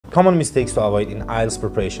Common mistakes to avoid in IELTS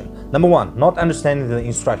preparation. Number 1. Not understanding the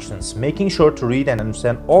instructions. Making sure to read and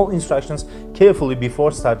understand all instructions carefully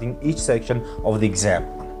before starting each section of the exam.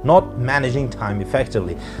 Not managing time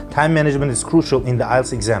effectively. Time management is crucial in the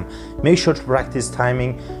IELTS exam. Make sure to practice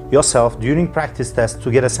timing yourself during practice tests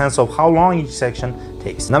to get a sense of how long each section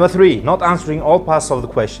takes. Number 3. Not answering all parts of the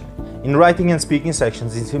question. In writing and speaking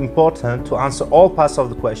sections, it's important to answer all parts of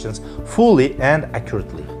the questions fully and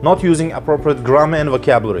accurately. Not using appropriate grammar and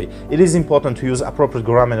vocabulary. It is important to use appropriate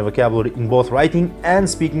grammar and vocabulary in both writing and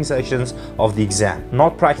speaking sections of the exam.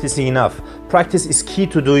 Not practicing enough. Practice is key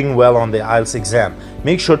to doing well on the IELTS exam.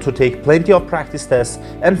 Make sure to take plenty of practice tests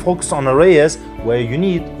and focus on areas where you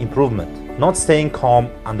need improvement. Not staying calm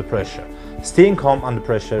under pressure. Staying calm under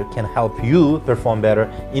pressure can help you perform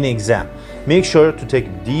better in exam. Make sure to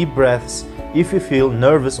take deep breaths if you feel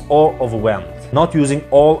nervous or overwhelmed. Not using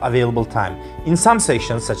all available time. In some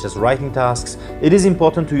sections, such as writing tasks, it is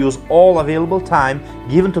important to use all available time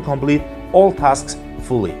given to complete all tasks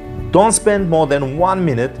fully. Don't spend more than 1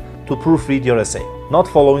 minute to proofread your essay. Not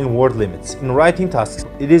following word limits. In writing tasks,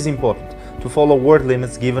 it is important to follow word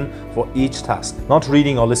limits given for each task. Not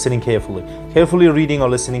reading or listening carefully. Carefully reading or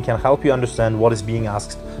listening can help you understand what is being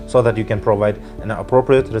asked so that you can provide an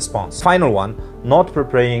appropriate response. Final one, not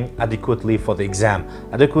preparing adequately for the exam.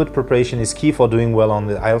 Adequate preparation is key for doing well on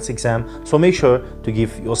the IELTS exam, so make sure to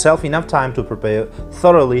give yourself enough time to prepare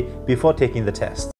thoroughly before taking the test.